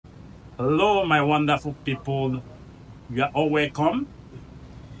Hello, my wonderful people. You are all welcome.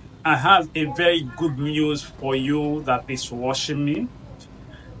 I have a very good news for you that is watching me.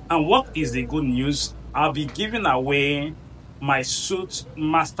 And what is the good news? I'll be giving away my suit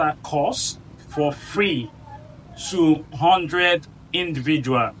master course for free to 100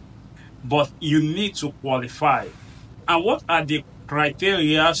 individual, but you need to qualify. And what are the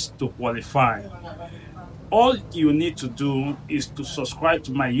criteria to qualify? All you need to do is to subscribe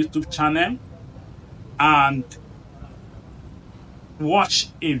to my YouTube channel and watch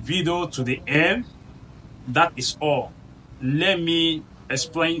a video to the end. That is all. Let me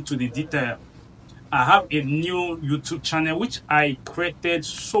explain to the detail. I have a new YouTube channel which I created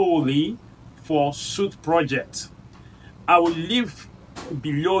solely for suit projects. I will leave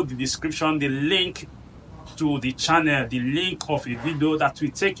below the description the link to the channel, the link of a video that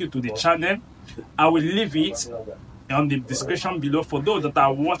will take you to the channel. I will leave it on the description below for those that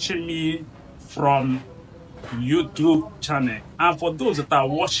are watching me from YouTube channel, and for those that are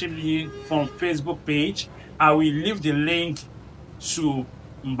watching me from Facebook page, I will leave the link to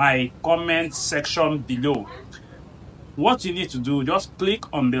my comment section below. What you need to do, just click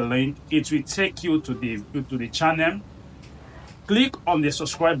on the link. It will take you to the channel. Click on the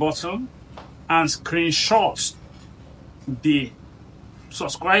subscribe button and screenshot the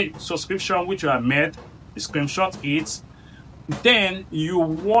subscription which you have made. Screenshot it. Then you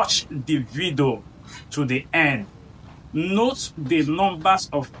watch the video to the end. Note the numbers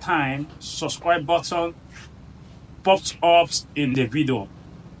of time subscribe button pops up in the video.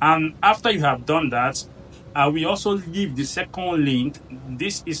 And after you have done that, I will also leave the second link.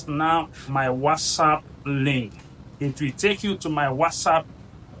 This is now my WhatsApp link. It will take you to my WhatsApp.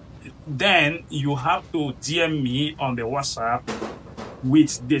 Then you have to DM me on the WhatsApp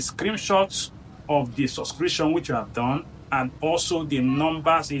with the screenshots of the subscription which you have done, and also the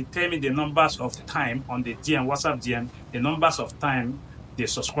numbers. It tell me the numbers of time on the DM, WhatsApp DM, the numbers of time the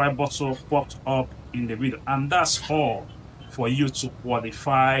subscribe button popped up in the video. And that's all for you to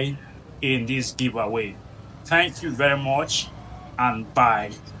qualify in this giveaway. Thank you very much, and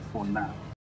bye for now.